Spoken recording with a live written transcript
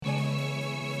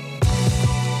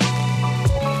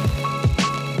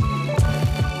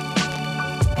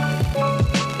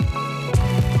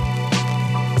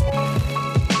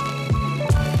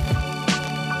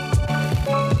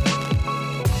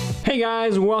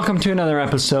guys, welcome to another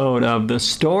episode of The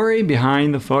Story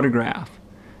Behind the Photograph.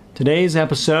 Today's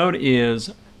episode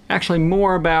is actually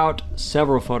more about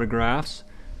several photographs,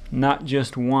 not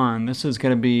just one. This is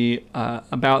going to be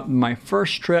about my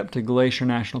first trip to Glacier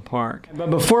National Park. But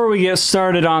before we get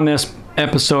started on this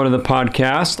episode of the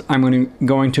podcast, I'm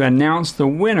going to announce the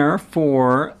winner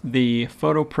for the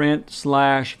photo print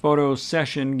 / photo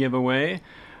session giveaway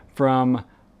from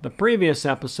the previous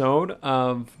episode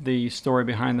of The Story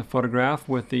Behind the Photograph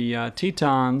with the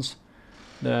Tetons,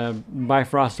 the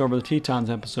Bifrost over the Tetons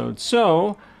episode.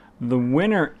 So, the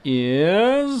winner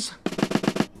is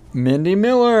Mindy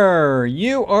Miller.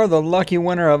 You are the lucky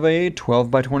winner of a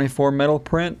 12x24 metal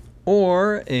print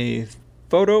or a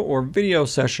photo or video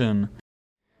session.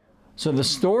 So the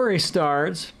story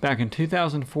starts back in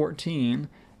 2014.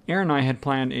 Aaron and I had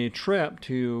planned a trip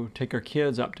to take our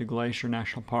kids up to Glacier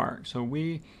National Park. So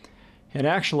we had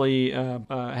actually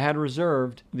had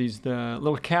reserved the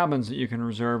little cabins that you can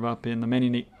reserve up in the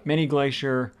many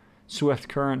glacier swift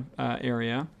current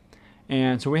area.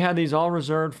 And so we had these all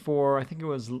reserved for, I think it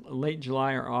was late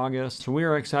July or August. So we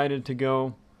were excited to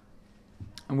go.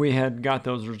 And we had got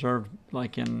those reserved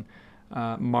like in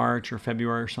March or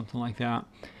February or something like that.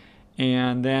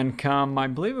 And then come, I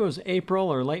believe it was April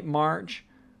or late March,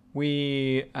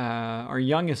 our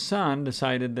youngest son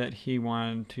decided that he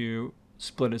wanted to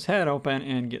split his head open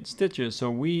and get stitches. So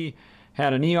we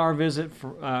had an ER visit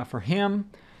for him.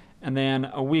 And then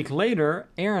a week later,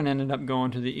 Erin ended up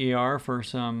going to the ER for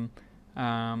some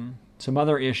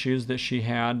other issues that she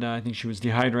had. I think she was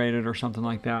dehydrated or something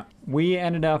like that. We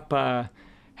ended up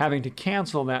having to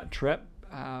cancel that trip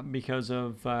because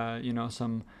of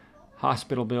some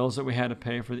hospital bills that we had to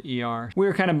pay for the ER. We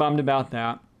were kind of bummed about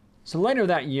that. So later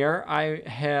that year,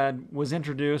 I was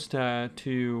introduced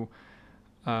to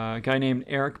a guy named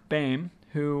Eric Boehm,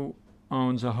 who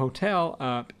owns a hotel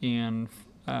up in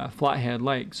Flathead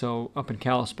Lake, so up in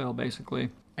Kalispell, basically.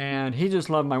 And he just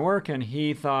loved my work, and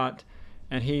he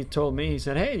told me, he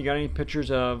said, "Hey, you got any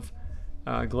pictures of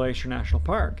Glacier National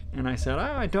Park?" And I said,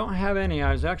 "I don't have any.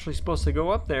 I was actually supposed to go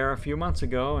up there a few months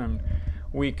ago, and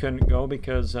we couldn't go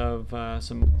because of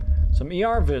some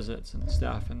ER visits and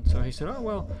stuff." And so he said, "Oh,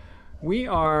 well, we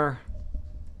are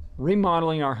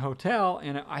remodeling our hotel,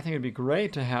 and I think it'd be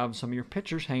great to have some of your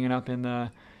pictures hanging up in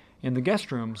the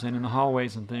guest rooms and in the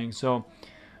hallways and things." So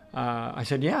I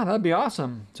said, "Yeah, that'd be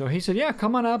awesome." So he said, "Yeah,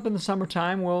 come on up in the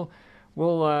summertime. We'll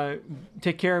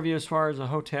take care of you as far as a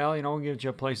hotel. We'll give you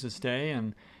a place to stay,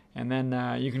 and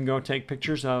then you can go take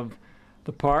pictures of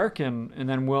the park, and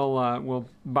then we'll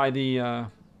buy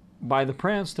the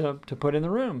prints to put in the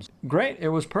rooms." Great, it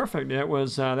was perfect. That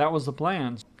was the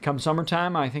plan. Come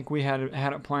summertime, I think we had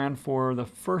it planned for the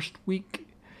first week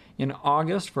in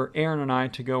August for Aaron and I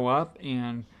to go up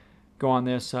and go on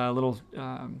this little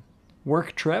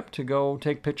work trip to go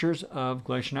take pictures of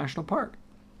Glacier National Park.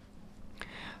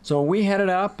 So we headed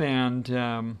up,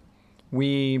 and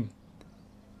we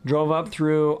drove up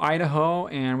through Idaho,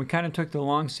 and we kind of took the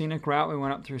long scenic route. We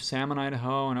went up through Salmon,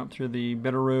 Idaho, and up through the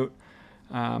Bitterroot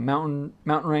mountain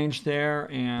range there,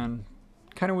 and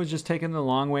kind of was just taking the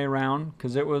long way around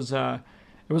because it was a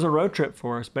road trip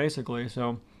for us, basically.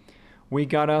 So we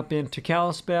got up into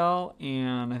Kalispell,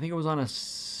 and I think it was on a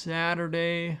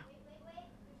Sunday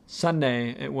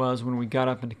it was when we got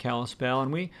up into Kalispell,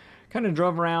 and we kind of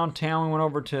drove around town. We went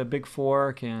over to Big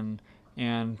Fork and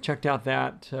checked out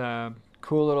that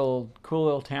cool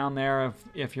little town there.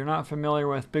 If you're not familiar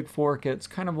with Big Fork, it's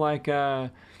kind of like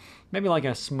maybe like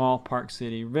a small park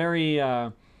city. Very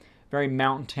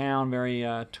mountain town, very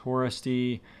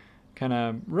touristy, kind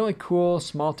of really cool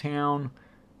small town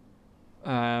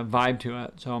vibe to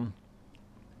it. So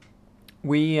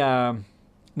we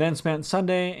then spent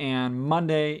Sunday and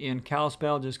Monday in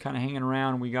Kalispell just kind of hanging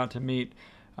around. We got to meet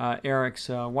Eric's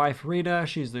wife, Rita.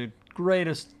 She's the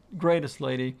greatest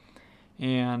lady,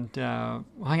 and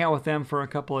hung out with them for a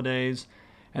couple of days,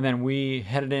 and then we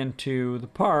headed into the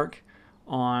park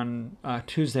on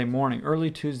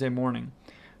early Tuesday morning.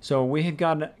 So we had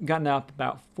gotten up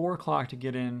about 4 o'clock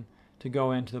to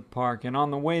go into the park, and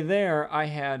on the way there, I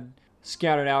had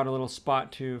scouted out a little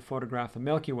spot to photograph the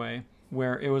Milky Way,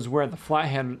 where the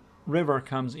Flathead River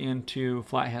comes into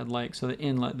Flathead Lake, so the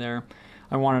inlet there.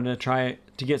 I wanted to try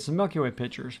to get some Milky Way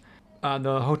pictures.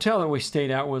 The hotel that we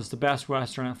stayed at was the Best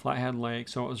Western at Flathead Lake,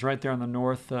 so it was right there on the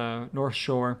north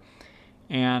shore,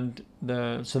 and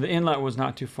the inlet was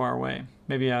not too far away,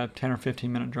 maybe a 10 or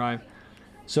 15 minute drive.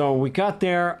 So we got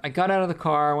there, I got out of the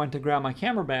car, I went to grab my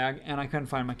camera bag, and I couldn't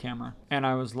find my camera. And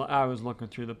I was looking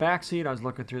through the back seat, I was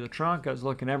looking through the trunk, I was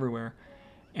looking everywhere.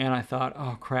 And I thought,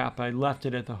 oh crap, I left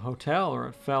it at the hotel, or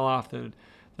it fell off the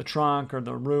the trunk or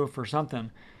the roof or something.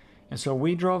 And so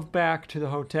we drove back to the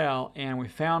hotel and we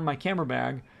found my camera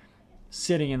bag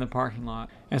sitting in the parking lot.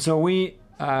 And so we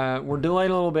were delayed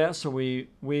a little bit, so we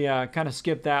kind of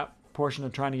skipped that portion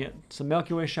of trying to get some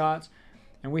Milky Way shots,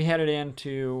 and we headed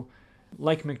into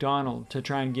Lake McDonald to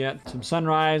try and get some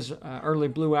sunrise, early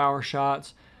blue hour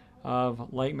shots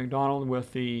of Lake McDonald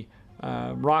with the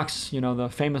rocks, the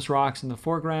famous rocks in the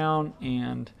foreground,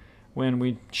 and when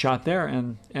we shot there,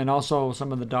 and also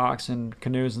some of the docks and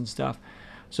canoes and stuff.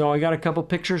 So I got a couple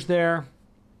pictures there.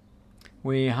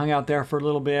 We hung out there for a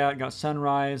little bit, got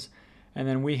sunrise, and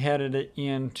then we headed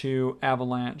into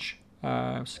Avalanche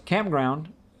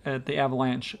campground at the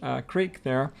Avalanche Creek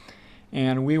there,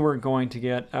 and we were going to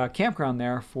get a campground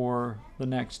there for the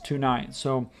next 2 nights.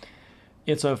 So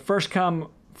it's a first come,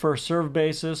 first serve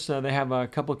basis. They have a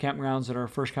couple of campgrounds that are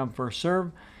first come, first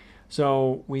serve.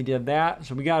 So we did that.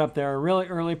 So we got up there really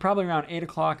early, probably around 8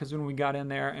 o'clock is when we got in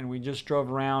there, and we just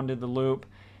drove around, did the loop,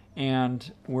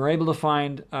 and we're able to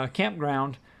find a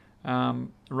campground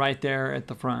right there at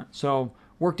the front. So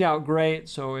worked out great.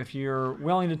 So if you're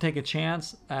willing to take a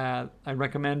chance, I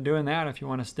recommend doing that. If you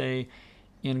want to stay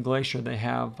in Glacier, they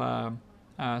have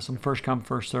some first come,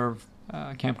 first serve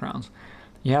campgrounds.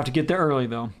 You have to get there early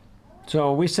though.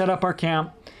 So we set up our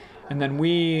camp, and then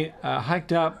we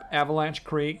hiked up Avalanche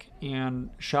Creek and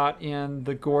shot in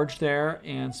the gorge there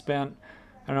and spent,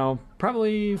 I don't know,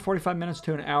 probably 45 minutes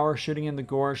to an hour shooting in the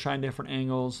gorge, trying different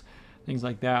angles, things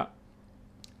like that.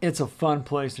 It's a fun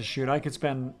place to shoot. I could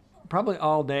spend probably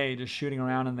all day just shooting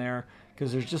around in there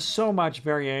because there's just so much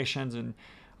variations, and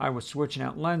I was switching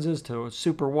out lenses to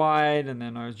super wide, and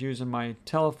then I was using my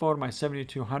telephoto, my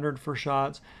 7200 for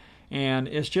shots, and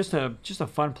it's just a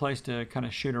fun place to kind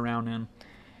of shoot around in.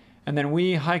 And then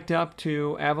we hiked up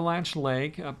to Avalanche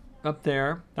Lake up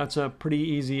there. That's a pretty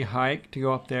easy hike to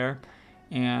go up there,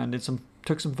 and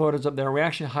took some photos up there. We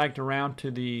actually hiked around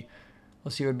to the,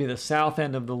 it would be the south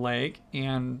end of the lake,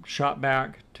 and shot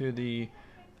back to the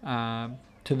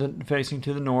facing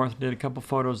to the north. Did a couple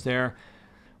photos there.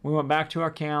 We went back to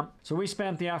our camp. So we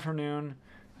spent the afternoon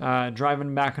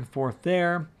driving back and forth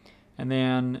there, and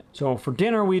then so for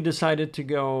dinner we decided to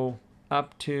go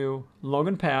up to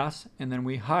Logan Pass, and then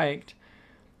we hiked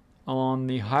along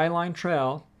the Highline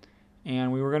Trail,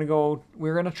 and we were going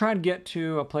to try and get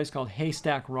to a place called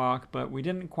Haystack Rock, but we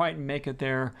didn't quite make it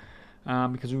there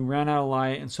because we ran out of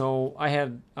light. And so I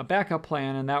had a backup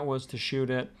plan, and that was to shoot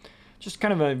it just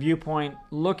kind of a viewpoint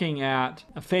looking at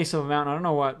a face of a mountain. I don't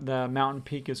know what the mountain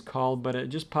peak is called, but it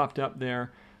just popped up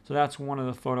there. So that's one of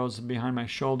the photos behind my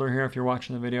shoulder here if you're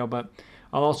watching the video, but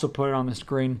I'll also put it on the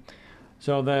screen.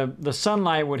 So the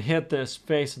sunlight would hit this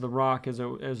face of the rock as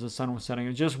the sun was setting.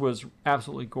 It just was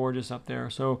absolutely gorgeous up there.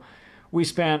 So we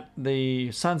spent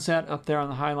the sunset up there on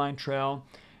the Highline Trail,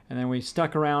 and then we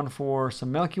stuck around for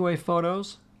some Milky Way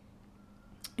photos,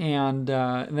 and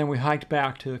then we hiked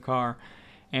back to the car.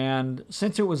 And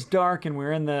since it was dark and we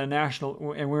were in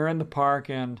the park,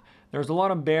 and there was a lot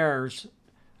of bears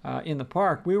in the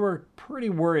park, we were pretty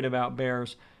worried about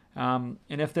bears. And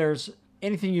if there's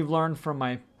anything you've learned from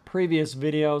my previous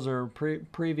videos or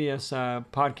previous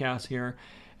podcasts here,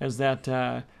 is that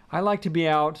I like to be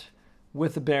out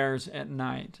with the bears at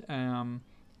night. And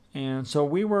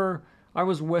so I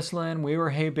was whistling, we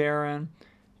were hay bearing,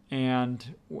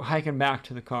 and hiking back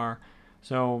to the car.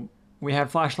 So we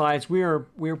had flashlights, we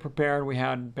were prepared, we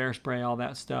had bear spray, all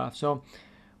that stuff. So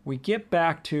we get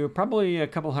back to probably a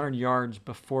couple hundred yards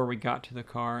before we got to the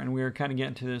car, and we were kind of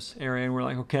getting to this area, and we're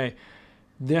like, okay,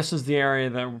 this is the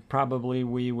area that probably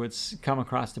we would come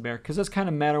across the bear, because it's kind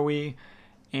of meadowy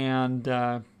and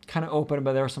kind of open,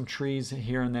 but there were some trees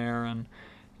here and there,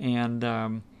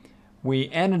 and we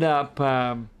ended up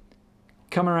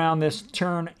coming around this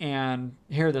turn and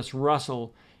hear this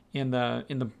rustle in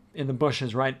the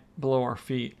bushes right below our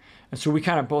feet, and so we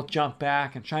kind of both jumped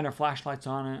back and shined our flashlights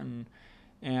on it,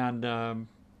 and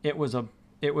it was a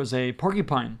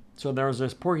porcupine. So there was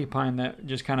this porcupine that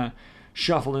just kind of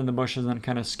shuffled in the bushes and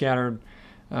kind of scampered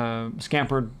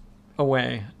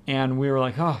away, and we were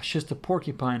like, oh, it's just a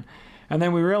porcupine. And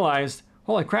then we realized,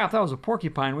 holy crap, that was a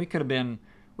porcupine. We could have been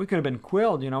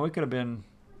quilled, we could have been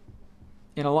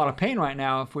in a lot of pain right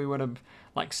now if we would have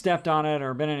stepped on it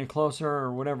or been any closer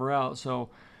or whatever else. So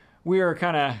we were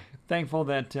kind of thankful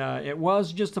that it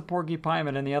was just a porcupine,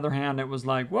 but on the other hand, it was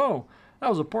like, whoa, that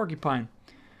was a porcupine.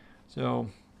 So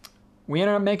we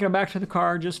ended up making it back to the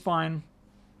car just fine,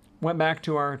 went back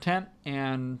to our tent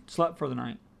and slept for the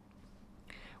night.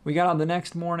 We got up the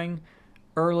next morning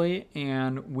early,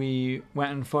 and we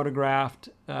went and photographed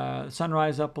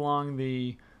sunrise up along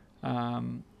the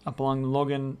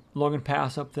Logan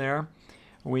Pass up there.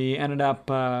 We ended up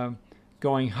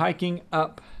going hiking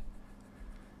up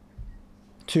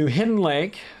to Hidden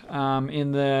Lake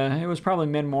it was probably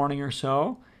mid-morning or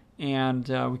so, and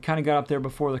we kind of got up there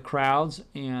before the crowds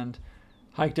and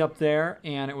hiked up there,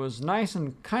 and it was nice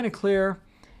and kind of clear.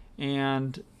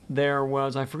 And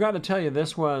I forgot to tell you,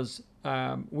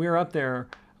 we were up there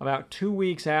about 2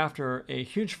 weeks after a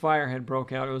huge fire had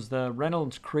broke out. It was the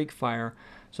Reynolds Creek fire,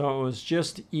 so it was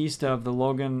just east of the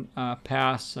Logan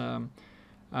Pass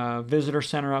visitor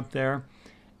center up there.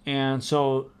 And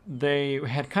so they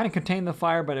had kind of contained the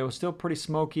fire, but it was still pretty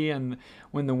smoky, and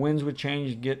when the winds would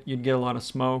change, you'd get a lot of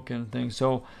smoke and things.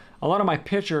 So a lot of my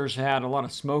pictures had a lot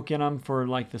of smoke in them for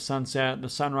like the sunset, the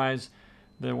sunrise,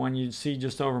 the one you'd see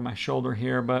just over my shoulder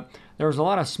here, but there was a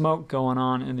lot of smoke going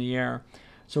on in the air.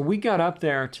 So we got up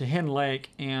there to Hidden Lake,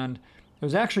 and it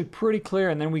was actually pretty clear,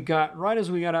 and then right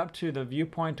as we got up to the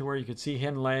viewpoint to where you could see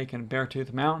Hidden Lake and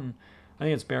Beartooth Mountain, I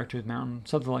think it's Beartooth Mountain,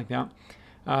 something like that,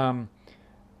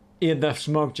 the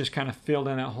smoke just kind of filled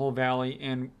in that whole valley,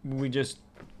 and we just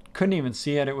couldn't even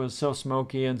see it. It was so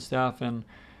smoky and stuff, and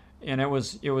it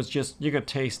was just, you could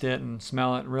taste it and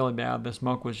smell it really bad. The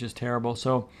smoke was just terrible.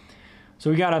 So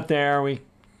we got up there. We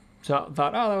thought,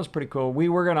 oh, that was pretty cool. We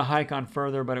were going to hike on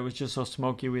further, but it was just so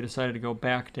smoky, we decided to go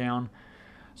back down.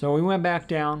 So we went back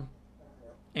down,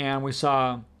 and we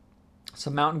saw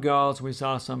some mountain goats. We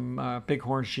saw some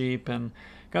bighorn sheep, and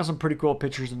got some pretty cool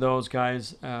pictures of those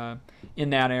guys in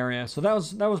that area. So that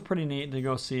was pretty neat to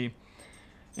go see.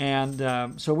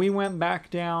 And so we went back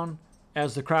down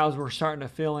as the crowds were starting to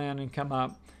fill in and come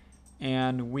up,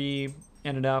 and we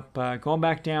ended up going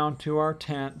back down to our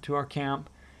tent, to our camp,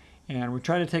 and we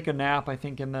tried to take a nap, I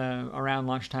think around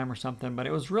lunchtime or something, but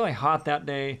it was really hot that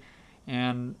day,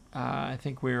 and I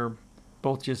think we were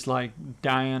both just like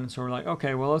dying, so we're like,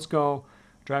 okay, well, let's go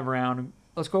drive around.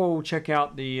 Let's go check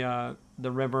out the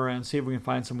river and see if we can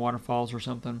find some waterfalls or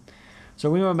something. So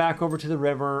we went back over to the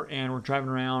river, and we're driving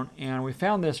around, and we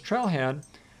found this trailhead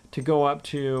to go up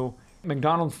to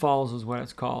McDonald Falls is what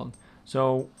it's called.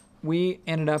 So we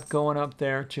ended up going up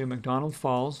there to McDonald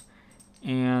Falls,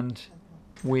 and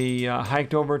we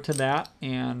hiked over to that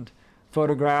and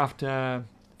photographed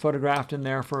in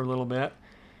there for a little bit.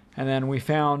 And then we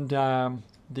found and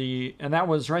that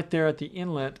was right there at the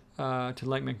inlet to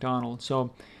Lake McDonald.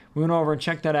 So we went over and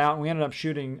checked that out, and I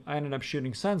ended up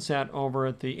shooting sunset over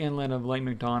at the inlet of Lake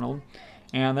McDonald,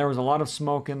 and there was a lot of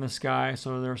smoke in the sky,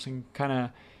 so there were some kind of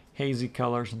hazy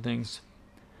colors and things.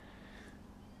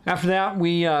 After that,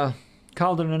 we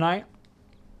called it a night.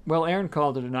 Well, Erin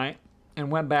called it a night and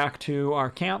went back to our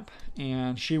camp,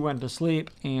 and she went to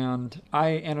sleep, and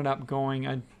I ended up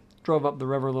I drove up the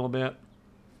river a little bit,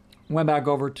 went back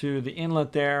over to the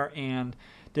inlet there, and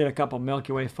did a couple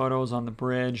Milky Way photos on the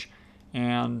bridge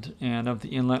and of the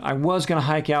inlet. I was going to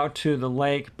hike out to the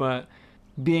lake, but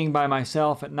being by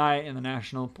myself at night in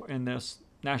this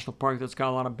national park that's got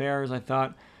a lot of bears, I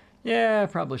thought, yeah, I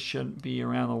probably shouldn't be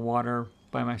around the water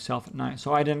by myself at night.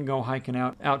 So I didn't go hiking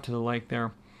out to the lake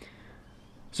there.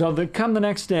 So come the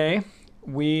next day,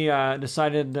 we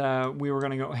decided we were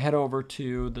going to go head over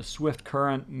to the Swift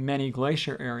Current Many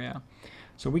Glacier area.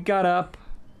 So we got up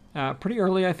pretty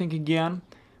early, I think, again,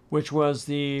 which was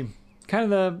the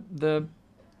kind of the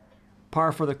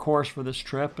par for the course for this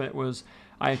trip.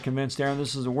 I had convinced Erin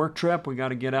this is a work trip. We got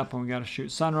to get up and we got to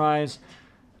shoot sunrise.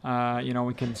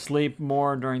 We can sleep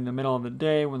more during the middle of the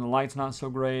day when the light's not so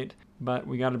great. But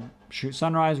we got to shoot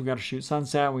sunrise, we got to shoot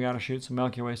sunset, we got to shoot some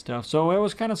Milky Way stuff. So it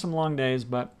was kind of some long days,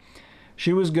 but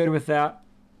she was good with that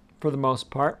for the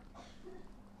most part.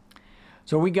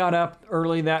 So we got up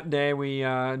early that day. We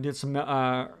did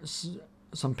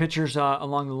some pictures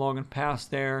along the Logan Pass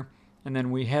there, and then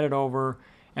we headed over,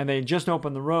 and they just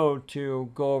opened the road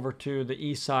to go over to the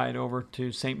east side, over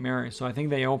to St. Mary. So I think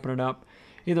they opened it up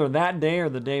either that day or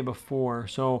the day before.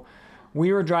 So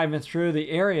we were driving through the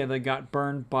area that got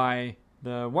burned by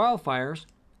the wildfires,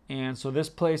 and so this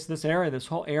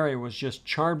whole area was just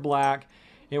charred black.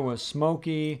 It was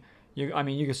smoky. You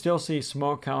could still see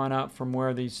smoke coming up from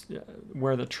where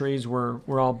the trees were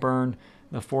all burned.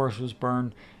 The forest was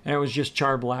burned, and it was just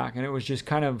charred black, and it was just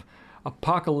kind of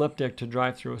apocalyptic to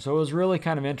drive through. So it was really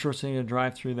kind of interesting to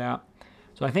drive through that.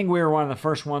 So I think we were one of the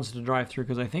first ones to drive through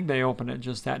because I think they opened it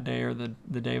just that day or the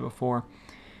day before.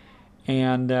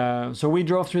 And so we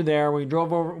drove through there. We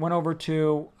went over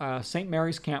to St.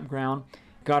 Mary's Campground,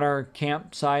 got our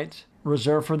campsite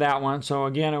reserved for that one. So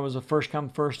again, it was a first come,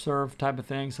 first serve type of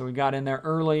thing. So we got in there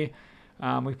early.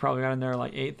 We probably got in there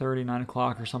like 8:30, 9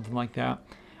 o'clock or something like that.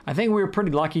 I think we were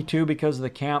pretty lucky too because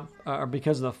of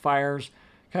because of the fires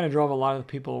kind of drove a lot of the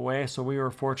people away. So we were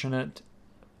fortunate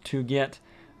to get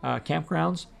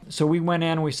campgrounds. So we went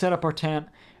in, we set up our tent,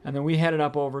 and then we headed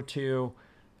up over to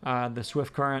the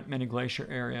Swift Current Mini Glacier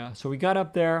area. So we got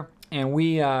up there and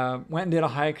we went and did a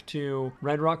hike to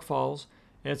Red Rock Falls.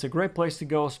 It's a great place to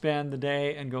go spend the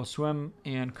day and go swim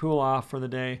and cool off for the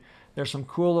day. There's some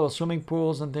cool little swimming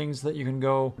pools and things that you can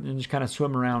go and just kind of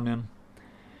swim around in.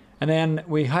 And then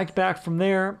we hiked back from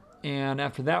there, and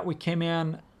after that we came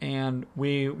in and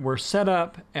we were set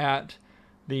up at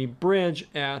the bridge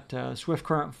at Swift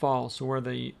Current Falls. So we're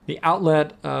the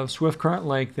outlet of Swift Current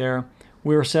Lake there.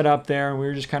 We were set up there and we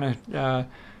were just kind of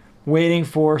waiting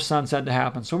for sunset to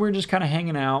happen. So we were just kind of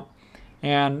hanging out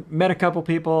and met a couple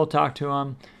people, talked to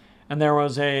them. And there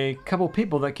was a couple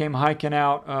people that came hiking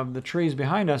out of the trees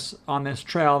behind us on this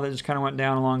trail that just kind of went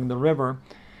down along the river.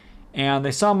 And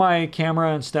they saw my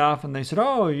camera and stuff, and they said,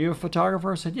 "Oh, are you a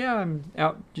photographer?" I said, "Yeah, I'm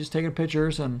out just taking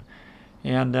pictures and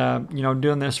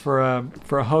doing this for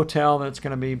a hotel that's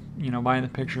going to be, buying the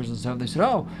pictures and stuff." They said,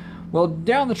 "Oh, well,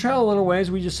 down the trail a little ways,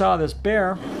 we just saw this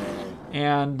bear,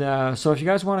 and so if you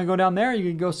guys want to go down there, you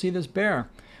can go see this bear,"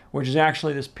 which is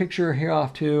actually this picture here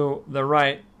off to the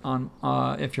right on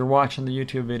if you're watching the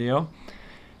YouTube video.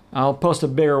 I'll post a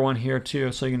bigger one here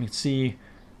too, so you can see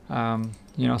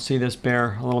see this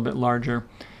bear a little bit larger.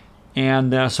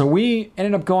 And so we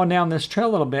ended up going down this trail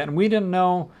a little bit, and we didn't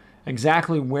know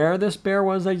exactly where this bear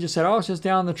was. They just said, "Oh, it's just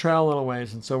down the trail a little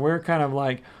ways." And so we're kind of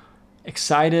like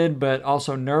excited but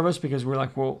also nervous, because we're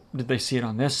like, well, did they see it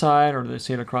on this side, or did they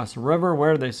see it across the river?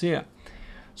 Where did they see it?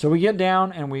 So we get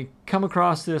down and we come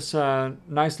across this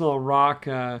nice little rock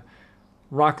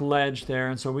ledge there,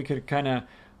 and so we could kind of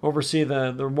oversee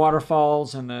the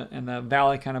waterfalls and the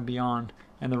valley kind of beyond,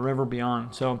 and the river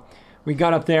beyond. So we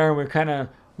got up there and we were kind of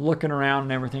looking around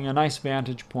and everything, a nice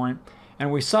vantage point.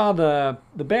 And we saw the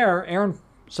bear. Aaron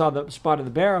spotted the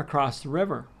bear across the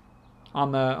river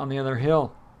on the other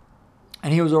hill.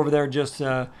 And he was over there just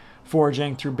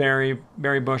foraging through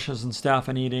berry bushes and stuff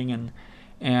and eating.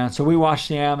 And so we watched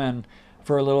him and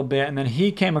for a little bit. And then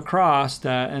he came across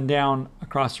and down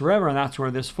across the river. And that's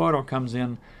where this photo comes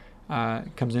into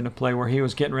play, where he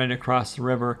was getting ready to cross the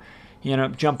river. He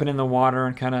ended up jumping in the water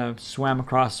and kind of swam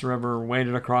across the river,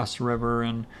 waded across the river.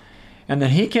 And then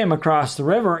he came across the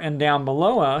river and down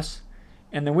below us.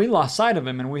 And then we lost sight of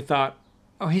him, and we thought,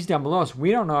 oh, he's down below us. We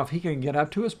don't know if he can get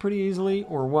up to us pretty easily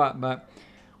or what, but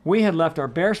we had left our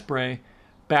bear spray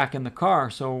back in the car.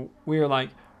 So we were like,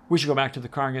 we should go back to the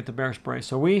car and get the bear spray.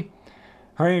 So we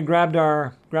hurried and grabbed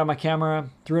my camera,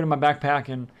 threw it in my backpack,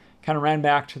 and kind of ran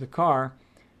back to the car,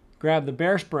 grabbed the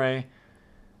bear spray,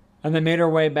 and then made our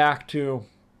way back to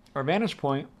our vantage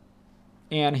point.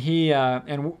 And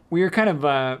and we were kind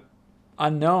of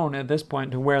unknown at this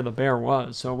point to where the bear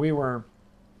was. So we were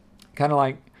kind of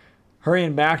like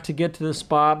hurrying back to get to the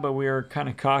spot, but we were kind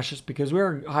of cautious because we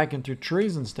were hiking through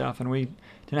trees and stuff, and we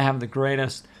didn't have the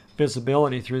greatest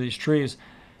visibility through these trees.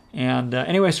 And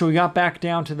anyway, so we got back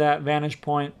down to that vantage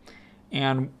point,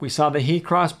 and we saw that he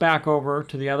crossed back over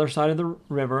to the other side of the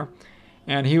river,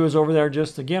 and he was over there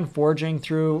just, again, foraging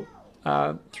through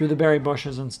the berry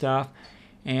bushes and stuff.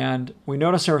 And we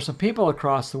noticed there were some people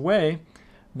across the way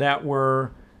that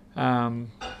were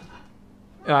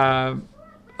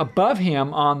above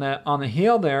him on the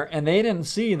hill there, and they didn't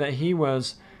see that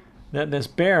this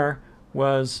bear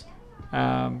was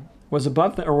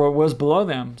above or was below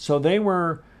them. So they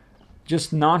were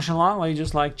just nonchalantly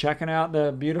just like checking out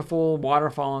the beautiful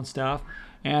waterfall and stuff,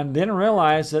 and didn't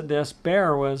realize that this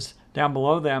bear was down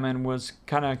below them and was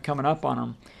kind of coming up on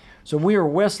them. So we were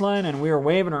whistling and we were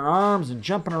waving our arms and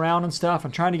jumping around and stuff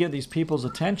and trying to get these people's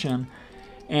attention.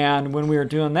 And when we were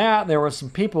doing that, there were some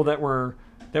people that were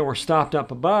stopped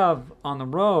up above on the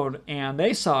road, and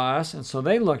they saw us, and so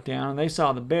they looked down and they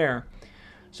saw the bear.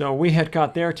 So we had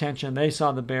caught their attention. They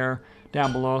saw the bear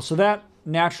down below. So that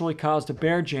naturally caused a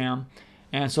bear jam.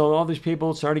 And so all these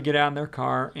people started to get out in their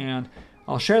car, and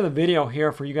I'll share the video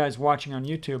here for you guys watching on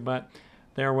YouTube, but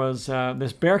there was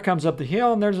this bear comes up the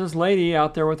hill, and there's this lady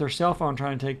out there with her cell phone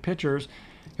trying to take pictures.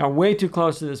 Got way too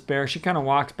close to this bear. She kind of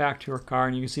walks back to her car,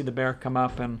 and you can see the bear come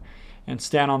up and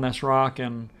stand on this rock.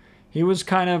 And he was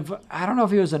kind of, I don't know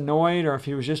if he was annoyed or if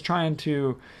he was just trying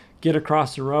to get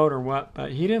across the road or what,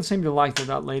 but he didn't seem to like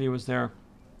that lady was there.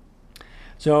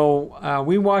 So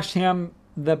we watched him,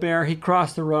 the bear. He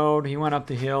crossed the road. He went up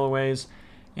the hill a ways,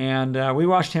 and we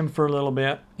watched him for a little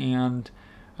bit. And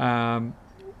while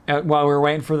we were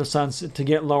waiting for the sun to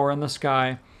get lower in the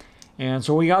sky. And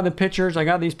so we got the pictures. I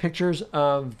got these pictures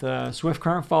of the Swift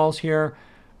Current Falls here.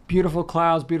 Beautiful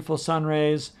clouds, beautiful sun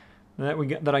rays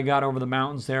that I got over the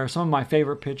mountains there. Some of my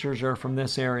favorite pictures are from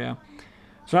this area.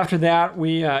 So after that,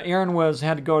 Aaron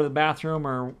had to go to the bathroom,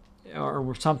 or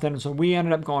or something. So we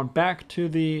ended up going back to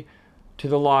the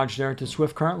lodge there, to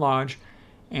Swift Current Lodge,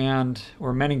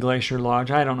 or Many Glacier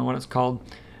Lodge. I don't know what it's called.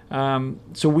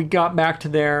 So we got back to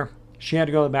there. She had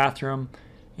to go to the bathroom,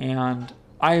 and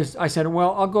I said,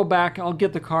 well, I'll go back. I'll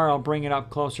get the car. I'll bring it up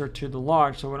closer to the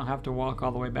lodge so we don't have to walk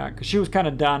all the way back. Because she was kind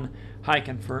of done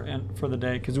hiking for the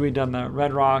day, because we'd done the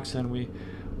Red Rocks and we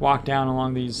walked down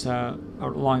along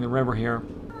along the river here.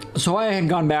 So I had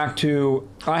gone back to,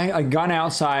 I had gone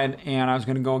outside and I was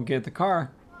going to go get the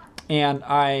car. And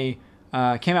I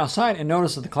came outside and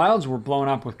noticed that the clouds were blown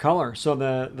up with color. So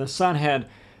the sun had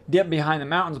dipped behind the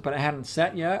mountains, but it hadn't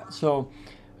set yet. So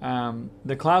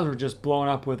the clouds were just blown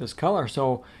up with this color.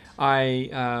 So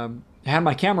I had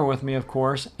my camera with me, of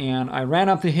course, and I ran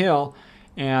up the hill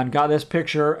and got this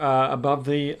picture above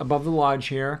the lodge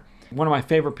here. One of my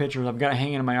favorite pictures. I've got it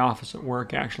hanging in my office at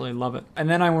work, actually. Love it. And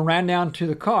then I ran down to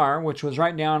the car, which was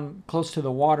right down close to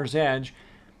the water's edge.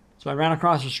 So I ran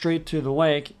across the street to the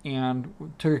lake and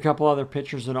took a couple other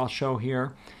pictures that I'll show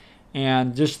here.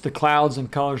 And just the clouds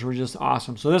and colors were just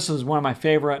awesome. So this is one of my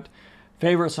favorite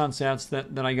sunsets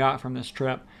that I got from this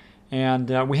trip.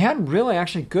 And we had really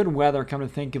actually good weather, come to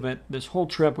think of it. This whole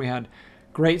trip we had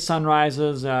great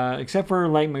sunrises, except for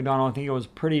Lake McDonald. I think it was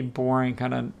pretty boring,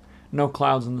 kind of no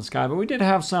clouds in the sky. But we did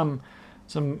have some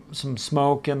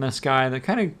smoke in the sky that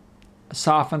kind of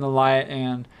softened the light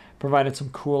and provided some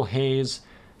cool haze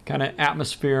kind of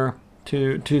atmosphere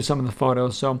to some of the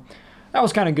photos. So that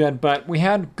was kind of good. But we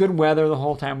had good weather the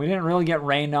whole time. We didn't really get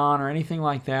rained on or anything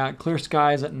like that. Clear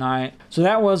skies at night. So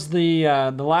that was the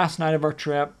last night of our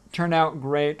trip. Turned out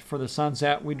great for the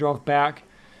sunset. We drove back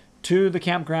to the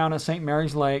campground at St.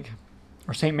 Mary's Lake,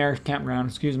 or St. Mary's Campground,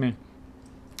 excuse me.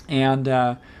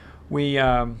 And we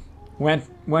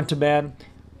went to bed.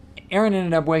 Erin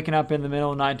ended up waking up in the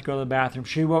middle of the night to go to the bathroom.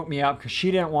 She woke me up because she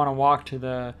didn't want to walk to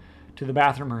the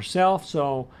bathroom herself,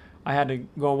 so I had to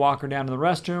go walk her down to the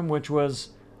restroom, which was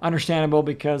understandable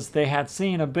because they had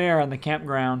seen a bear in the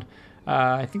campground.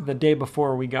 I think the day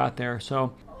before we got there.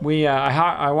 So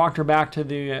I walked her back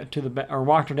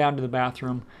walked her down to the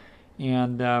bathroom,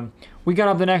 and we got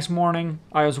up the next morning.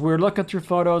 We were looking through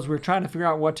photos. We were trying to figure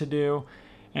out what to do.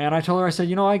 And I told her, I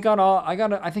said,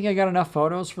 I think I got enough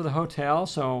photos for the hotel.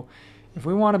 So if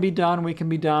we want to be done, we can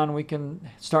be done. We can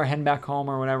start heading back home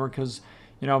or whatever. Because,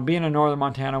 being in northern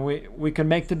Montana, we could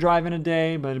make the drive in a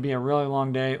day, but it'd be a really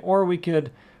long day. Or we could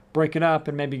break it up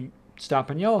and maybe stop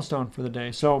in Yellowstone for the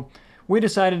day. So we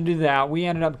decided to do that. We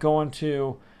ended up going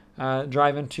to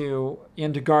drive into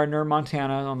Gardner,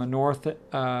 Montana, on the north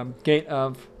gate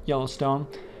of Yellowstone.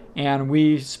 And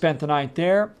we spent the night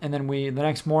there, and then the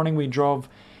next morning we drove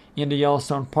into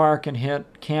Yellowstone Park and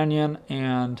hit Canyon,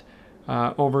 and we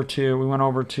went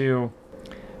over to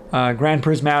Grand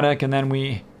Prismatic, and then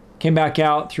we came back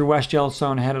out through West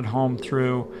Yellowstone, headed home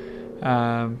through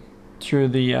Idaho.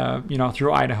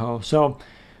 So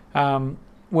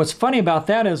what's funny about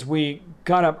that is we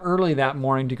got up early that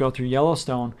morning to go through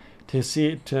Yellowstone to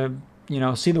see the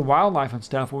wildlife and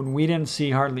stuff. When we didn't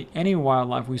see hardly any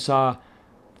wildlife, we saw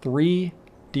 3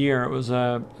 deer. It was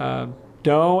a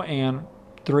doe and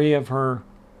 3 of her.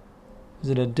 Is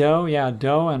it a doe? Yeah, a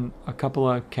doe and a couple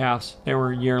of calves. They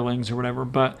were yearlings or whatever.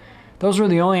 But those were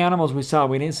the only animals we saw.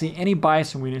 We didn't see any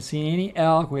bison. We didn't see any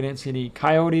elk. We didn't see any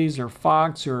coyotes or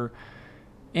fox or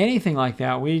anything like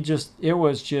that. It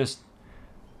was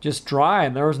just dry.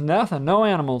 There was nothing, no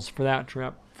animals for that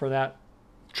trip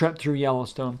through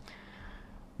Yellowstone.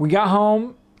 We got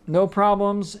home. No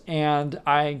problems, and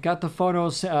I got the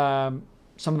photos, some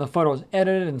of the photos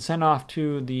edited and sent off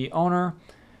to the owner,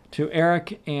 to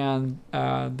Eric, and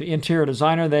the interior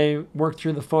designer. They worked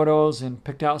through the photos and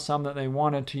picked out some that they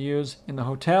wanted to use in the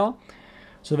hotel.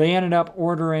 So they ended up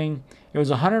ordering, it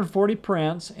was 140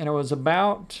 prints, and it was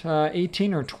about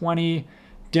 18 or 20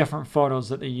 different photos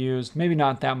that they used. Maybe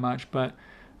not that much, but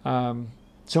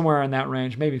somewhere in that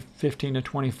range, maybe 15 to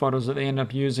 20 photos that they ended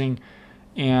up using,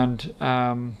 and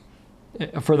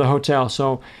for the hotel.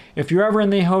 So if you're ever in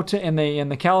the hotel in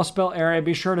the Kalispell area,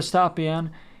 be sure to stop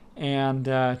in and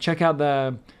check out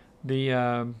the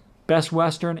Best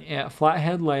Western at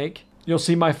Flathead Lake. You'll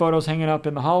see my photos hanging up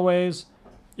in the hallways.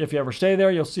 If you ever stay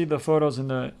there, you'll see the photos in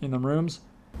the rooms.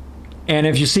 And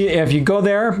if you go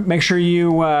there, make sure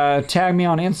you tag me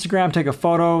on Instagram, take a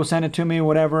photo, send it to me,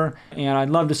 whatever. And I'd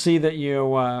love to see that you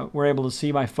were able to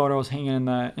see my photos hanging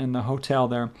in the hotel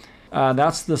there.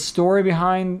 That's the story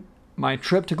behind my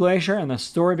trip to Glacier and the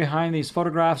story behind these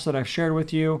photographs that I've shared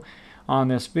with you on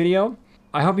this video.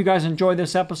 I hope you guys enjoyed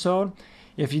this episode.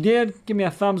 If you did, give me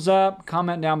a thumbs up,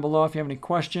 comment down below if you have any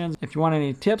questions. If you want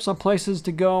any tips on places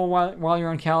to go while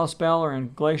you're in Kalispell or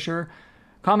in Glacier,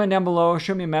 comment down below,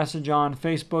 shoot me a message on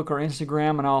Facebook or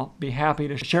Instagram, and I'll be happy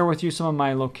to share with you some of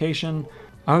my location.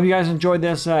 I hope you guys enjoyed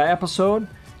this episode.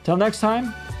 Till next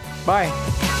time,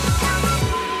 bye.